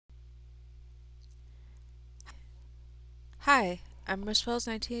Hi, I'm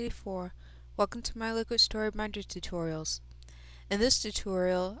Rose-Tinted. Welcome to my Liquid Story Binder tutorials. In this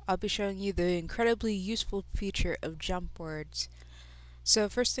tutorial, I'll be showing you the incredibly useful feature of jump words. So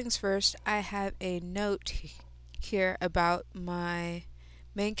first things first, I have a note here about my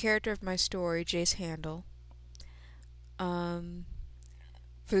main character of my story, Jace Handel, for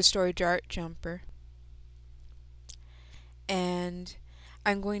the story Dart Jumper. And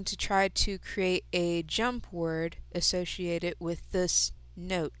I'm going to try to create a jump word associated with this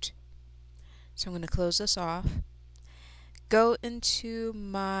note. So I'm going to close this off, go into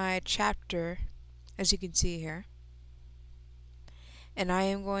my chapter, as you can see here, and I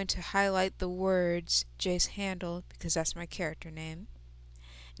am going to highlight the words Jace Handel because that's my character name,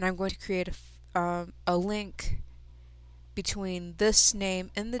 and I'm going to create a link between this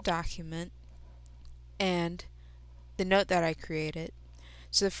name in the document and the note that I created.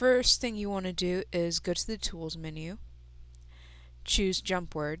 So the first thing you want to do is go to the Tools menu, choose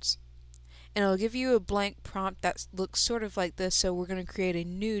Jump Words, and it'll give you a blank prompt that looks sort of like this. So we're going to create a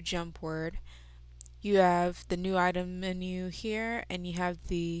new jump word. You have the new item menu here, and you have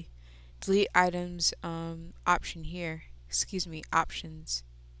the delete items option here. Options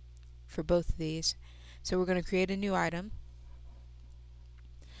for both of these. So we're going to create a new item,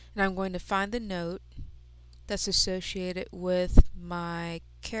 and I'm going to find the note that's associated with my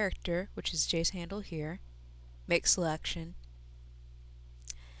character, which is Jace Handel here. Make selection.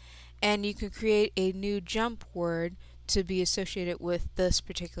 And you can create a new jump word to be associated with this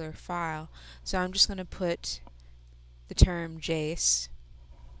particular file. So I'm just going to put the term Jace,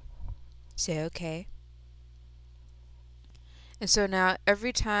 say OK. And so now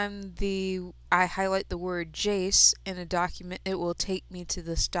every time I highlight the word Jace in a document, it will take me to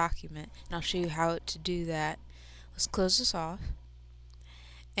this document. And I'll show you how to do that. Let's close this off.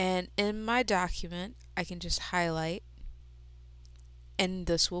 And in my document, I can just highlight, and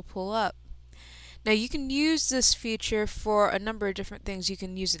this will pull up. Now you can use this feature for a number of different things. You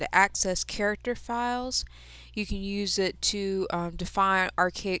can use it to access character files. You can use it to define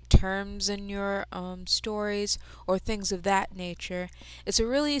archaic terms in your stories or things of that nature. It's a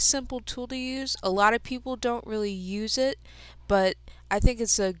really simple tool to use. A lot of people don't really use it, but I think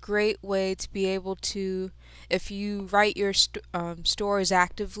it's a great way to be able to, if you write your stories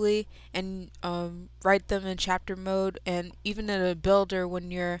actively and write them in chapter mode, and even in a builder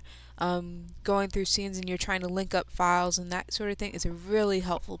when you're going through scenes and you're trying to link up files and that sort of thing, it's a really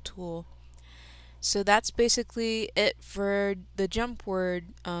helpful tool. So that's basically it for the jump word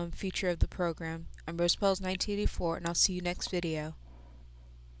feature of the program. I'm Rose-Tinted, and I'll see you next video.